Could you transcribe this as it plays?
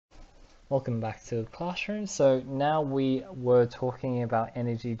Welcome back to the classroom. So now we were talking about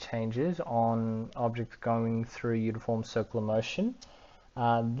energy changes on objects going through uniform circular motion.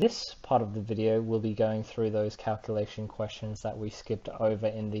 This part of the video will be going through those calculation questions that we skipped over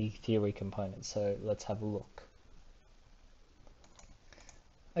in the theory component. So let's have a look.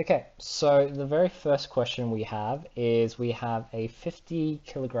 Okay, so the very first question we have is we have a 50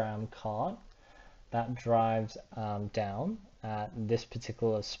 kilogram cart that drives down at this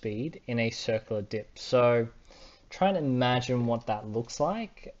particular speed in a circular dip. So try to imagine what that looks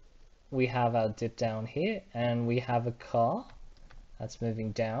like. We have our dip down here and we have a car that's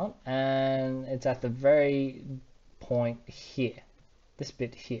moving down and it's at the very point here, this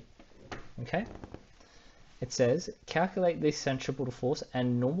bit here, okay? It says, calculate the centripetal force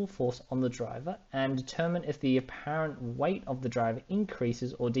and normal force on the driver and determine if the apparent weight of the driver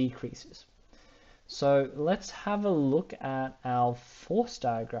increases or decreases. So let's have a look at our force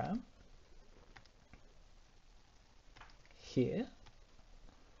diagram here.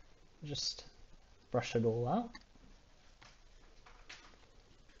 Just brush it all out.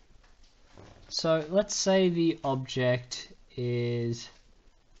 So let's say the object is,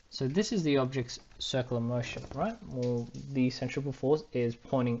 so this is the object's circular motion, right? Well, the centripetal force is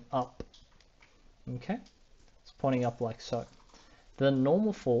pointing up, okay? It's pointing up like so. The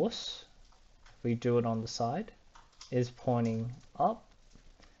normal force, we do it on the side, is pointing up.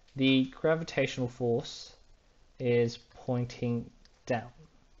 The gravitational force is pointing down.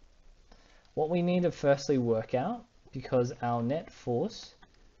 What we need to firstly work out, because our net force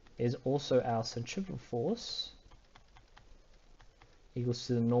is also our centripetal force, equals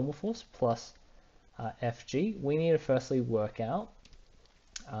to the normal force plus Fg, we need to firstly work out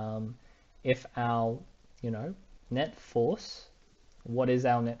if our, net force, what is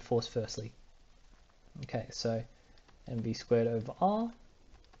our net force firstly? Okay, so mv squared over r,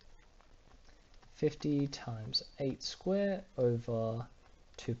 50 times 8 squared over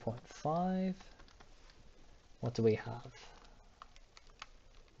 2.5. What do we have?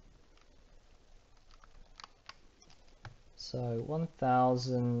 So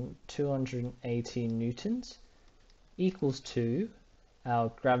 1,280 newtons equals to our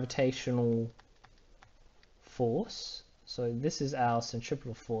gravitational force. So this is our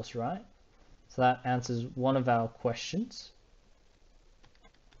centripetal force, right? So that answers one of our questions.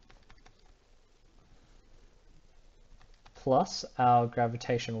 Plus our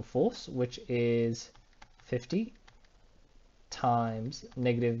gravitational force, which is 50 times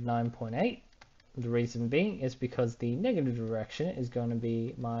negative 9.8. The reason being is because the negative direction is going to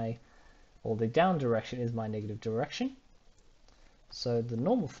be the down direction is my negative direction. So the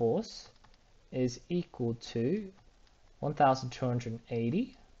normal force is equal to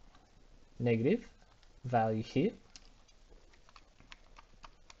 1,280 negative value here.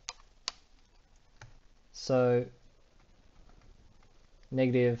 So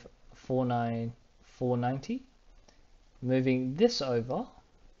negative 490. Moving this over,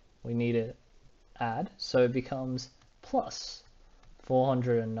 we need to add, so it becomes plus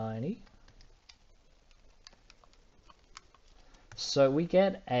 490. So we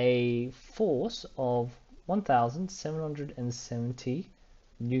get a force of 1,770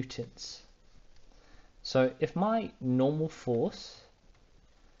 newtons. So if my normal force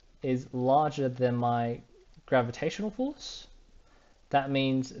is larger than my gravitational force, that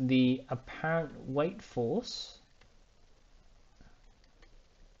means the apparent weight force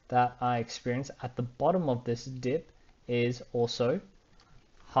that I experience at the bottom of this dip is also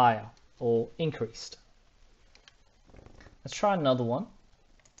higher or increased. Let's try another one.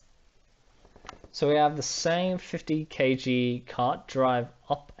 So we have the same 50 kg cart drive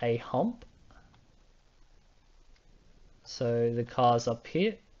up a hump. So the car's up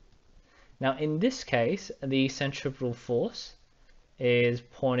here. Now in this case, the centripetal force is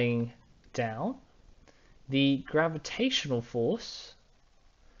pointing down. The gravitational force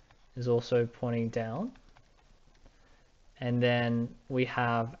is also pointing down. And then we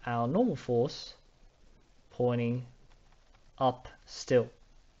have our normal force pointing up still.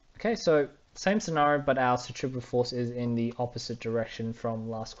 Okay, so same scenario, but our centripetal force is in the opposite direction from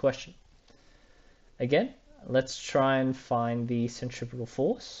last question. Again, let's try and find the centripetal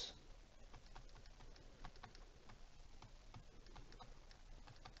force.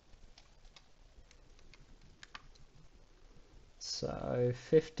 So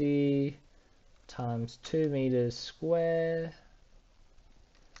 50 times 2 meters square,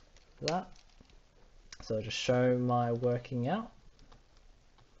 that. So I'll just show my working out.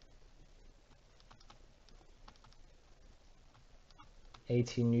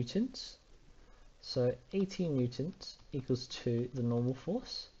 $80 newtons. So 80 newtons equals to the normal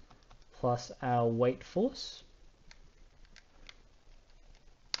force plus our weight force,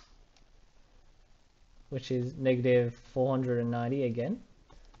 which is negative 490 again.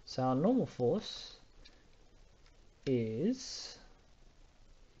 So our normal force is,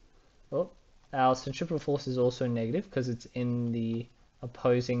 our centripetal force is also negative because it's in the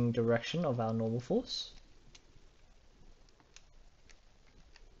opposing direction of our normal force.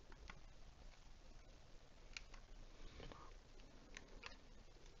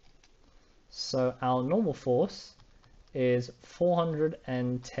 So our normal force is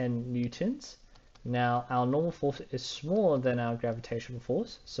 410 newtons. Now our normal force is smaller than our gravitational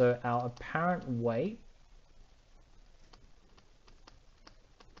force, so our apparent weight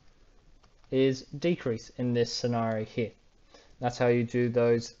is decrease in this scenario here. That's how you do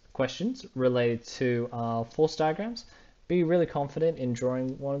those questions related to force diagrams. Be really confident in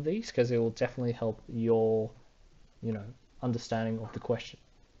drawing one of these because it will definitely help your, understanding of the question.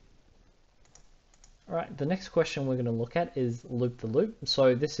 All right, the next question we're going to look at is loop the loop.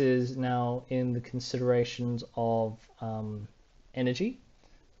 So this is now in the considerations of energy.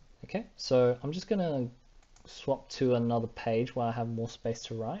 Okay, so I'm just going to swap to another page where I have more space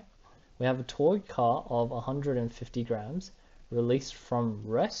to write. We have a toy car of 150 grams released from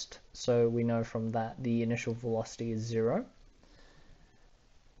rest. So we know from that the initial velocity is 0.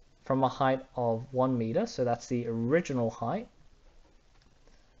 From a height of 1 meter, so that's the original height,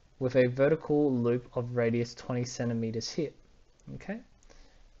 with a vertical loop of radius 20 centimeters here. Okay.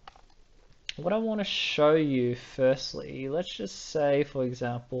 What I want to show you firstly, let's just say, for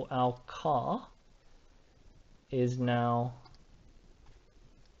example, our car is now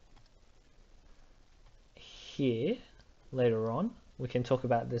here later on. We can talk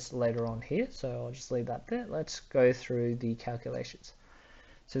about this later on here, so I'll just leave that there. Let's go through the calculations.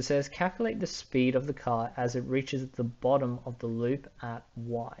 So it says calculate the speed of the car as it reaches the bottom of the loop at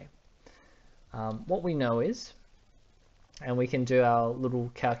y. What we know is, and we can do our little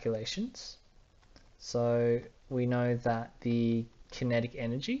calculations. So we know that the kinetic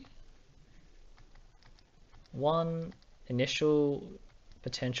energy, initial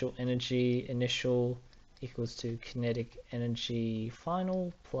potential energy initial equals to kinetic energy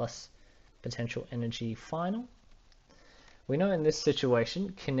final plus potential energy final. We know in this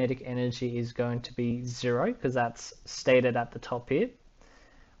situation, kinetic energy is going to be 0 because that's stated at the top here.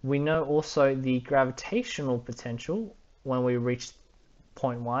 We know also the gravitational potential when we reach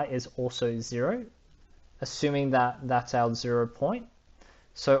point Y is also 0, assuming that that's our 0 point.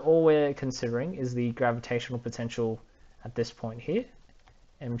 So all we're considering is the gravitational potential at this point here,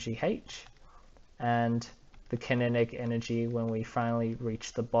 mgh, and the kinetic energy when we finally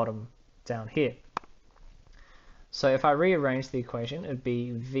reach the bottom down here. So if I rearrange the equation, it'd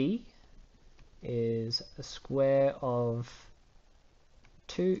be V is a square of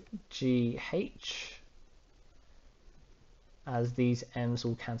 2gh, as these m's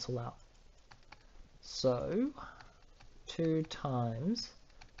will cancel out. So 2 times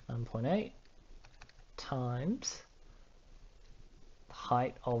 9.8 times the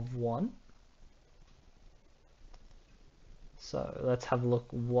height of 1. So let's have a look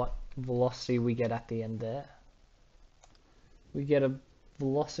what velocity we get at the end there. We get a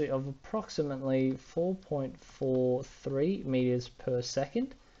velocity of approximately 4.43 meters per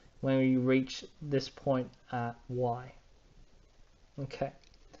second when we reach this point at y. Okay.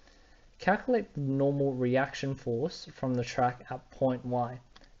 Calculate the normal reaction force from the track at point y.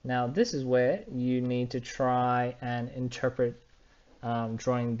 Now this is where you need to try and interpret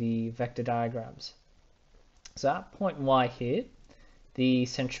drawing the vector diagrams. So at point y here, the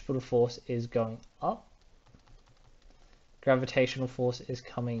centripetal force is going up, gravitational force is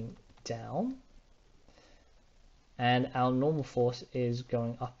coming down, and our normal force is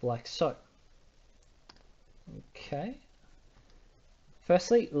going up like so. Okay.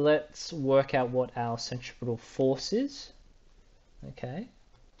 Firstly, let's work out what our centripetal force is. Okay,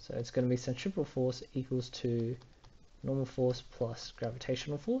 so it's going to be centripetal force equals to normal force plus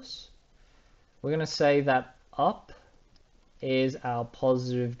gravitational force. We're going to say that up is our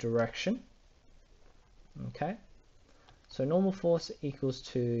positive direction. Okay, so normal force equals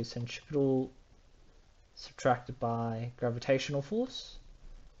to centripetal subtracted by gravitational force.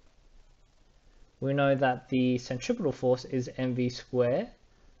 We know that the centripetal force is mv squared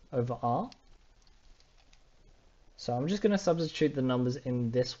over r. So I'm just going to substitute the numbers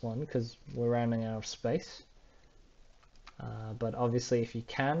in this one because we're rounding out of space. But obviously if you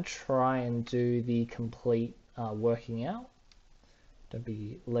can, try and do the complete working out. Don't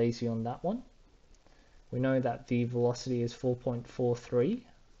be lazy on that one. We know that the velocity is 4.43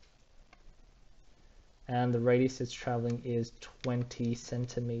 and the radius it's traveling is 20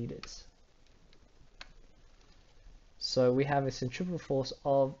 centimeters. So we have a centrifugal force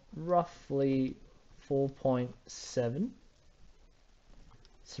of roughly 4.7.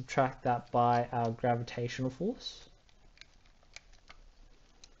 Subtract that by our gravitational force,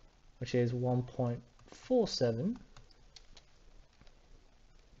 which is 1.47.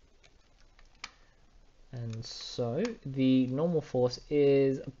 And so the normal force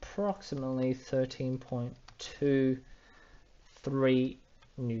is approximately 13.23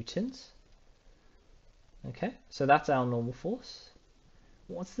 newtons. Okay, so that's our normal force.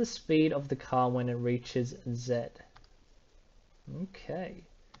 What's the speed of the car when it reaches Z? Okay,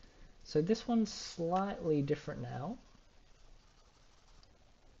 so this one's slightly different now.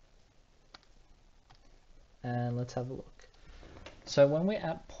 And let's have a look. So when we're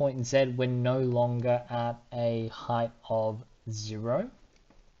at point Z, we're no longer at a height of 0.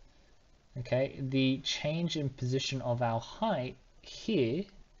 Okay, the change in position of our height here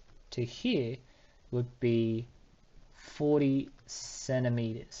to here would be 40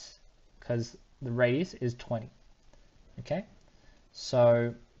 centimeters because the radius is 20. Okay,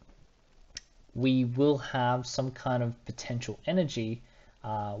 so we will have some kind of potential energy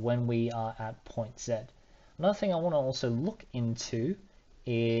when we are at point Z. Another thing I want to also look into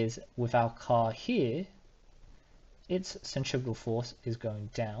is with our car here, its centrifugal force is going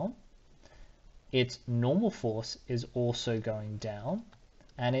down, its normal force is also going down,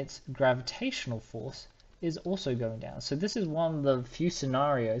 and its gravitational force is also going down. So this is one of the few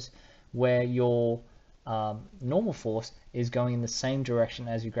scenarios where your normal force is going in the same direction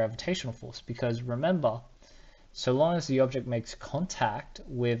as your gravitational force, because remember, so long as the object makes contact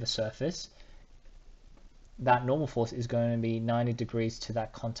with a surface, that normal force is going to be 90 degrees to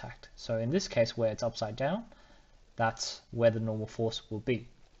that contact. So in this case, where it's upside down, that's where the normal force will be.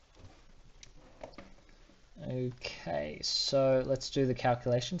 Okay, so let's do the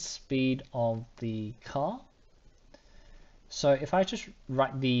calculation. Speed of the car. So if I just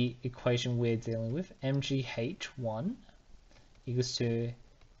write the equation we're dealing with, mgh1 equals to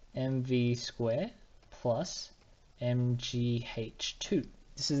mv squared plus mgh2.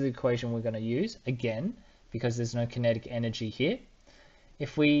 This is the equation we're going to use again, because there's no kinetic energy here.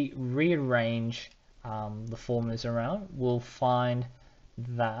 If we rearrange the formulas around, we'll find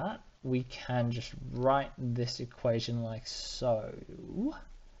that we can just write this equation like so.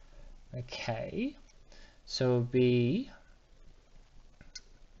 Okay, so it'll be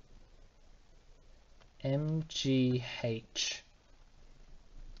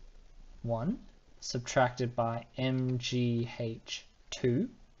mgh1 subtracted by mgh2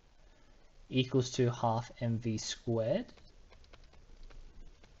 equals to half mv squared.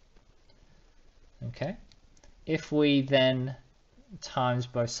 Okay, if we then times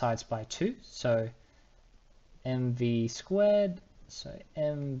both sides by 2, so mv squared, so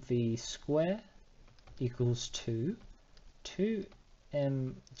mv squared equals to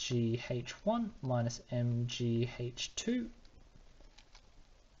 2mgh1 minus mgh2,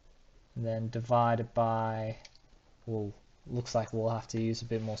 and then divided by, well, looks like we'll have to use a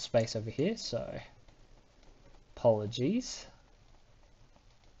bit more space over here, so apologies.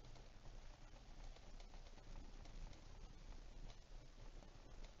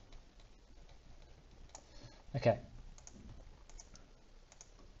 Okay,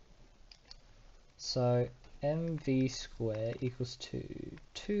 so mv squared equals to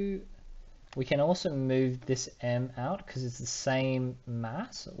 2. We can also move this m out because it's the same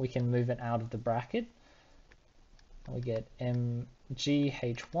mass. We can move it out of the bracket. We get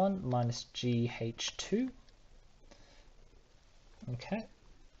mgh1 minus gh2. Okay.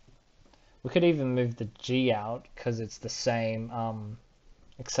 We could even move the g out because it's the same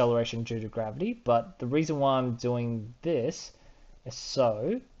acceleration due to gravity. But the reason why I'm doing this is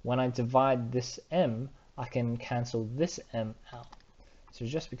so when I divide this m, I can cancel this m out. So it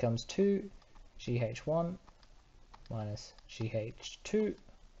just becomes 2gh1 minus gh2,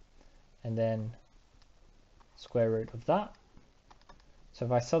 and then square root of that. So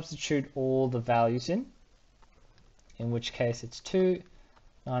if I substitute all the values in which case it's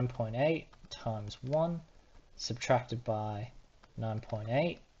 9.8 times 1 subtracted by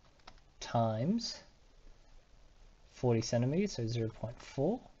 9.8 times 40 centimeters, so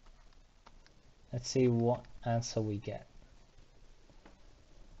 0.4. Let's see what answer we get.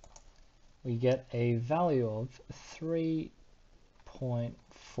 We get a value of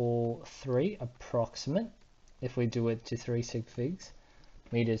 3.43 approximate if we do it to 3 sig figs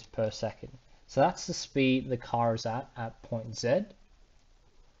meters per second. So that's the speed the car is at point Z.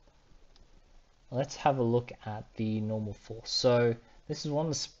 Let's have a look at the normal force. So this is one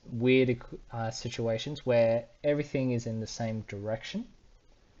of the weird situations where everything is in the same direction.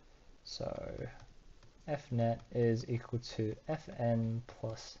 So Fnet is equal to Fn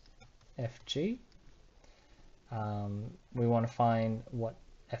plus Fg. We want to find what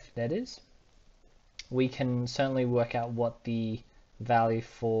Fnet is. We can certainly work out what the value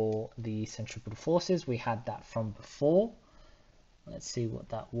for the centripetal force is. We had that from before. Let's see what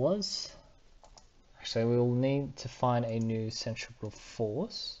that was. Actually, we will need to find a new centripetal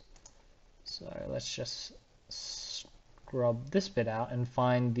force. So let's just scrub this bit out and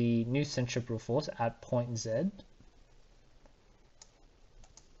find the new centripetal force at point Z.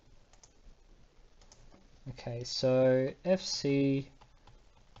 Okay, so Fc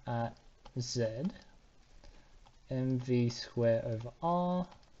at Z, mv squared over r,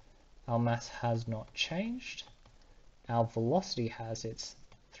 our mass has not changed. Our velocity has its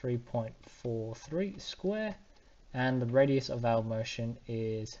 3.43 square, and the radius of our motion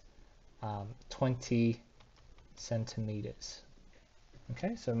is 20 centimeters.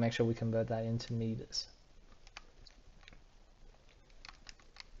 Okay, so make sure we convert that into meters.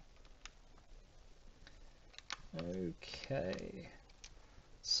 Okay,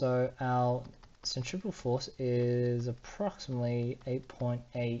 so our centripetal force is approximately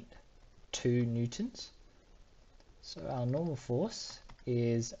 8.82 newtons. So our normal force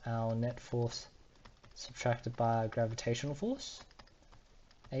is our net force subtracted by our gravitational force.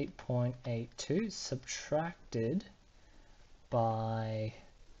 8.82 subtracted by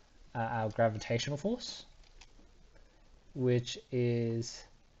our gravitational force, which is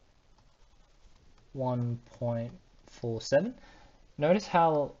 1.47. Notice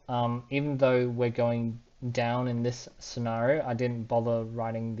how even though we're going down in this scenario, I didn't bother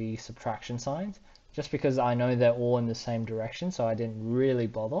writing the subtraction signs, just because I know they're all in the same direction, so I didn't really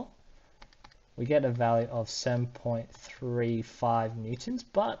bother. We get a value of 7.35 newtons,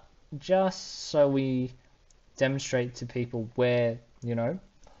 but just so we demonstrate to people where, you know,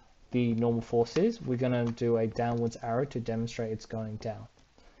 the normal force is, we're going to do a downwards arrow to demonstrate it's going down.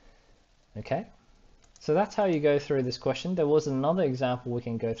 Okay, so that's how you go through this question. There was another example we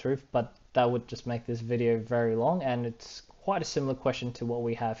can go through, but that would just make this video very long, and it's quite a similar question to what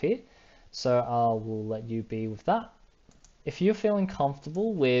we have here. So I will let you be with that. If you're feeling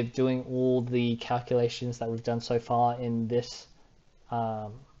comfortable with doing all the calculations that we've done so far in this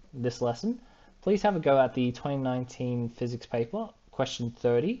this lesson, please have a go at the 2019 physics paper, question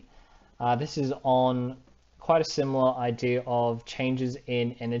 30. This is on quite a similar idea of changes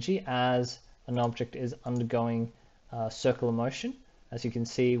in energy as an object is undergoing circular motion, as you can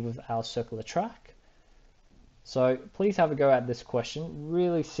see with our circular track. So please have a go at this question,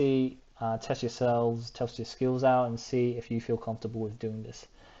 really see, test yourselves, test your skills out, and see if you feel comfortable with doing this.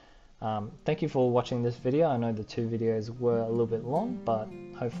 Thank you for watching this video. I know the two videos were a little bit long, but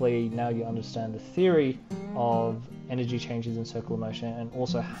hopefully now you understand the theory of energy changes in circular motion and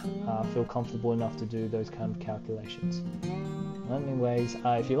also feel comfortable enough to do those kind of calculations. Anyways,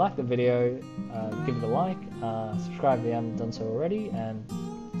 if you like the video, give it a like, subscribe if you haven't done so already, and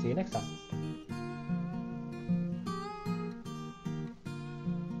see you next time.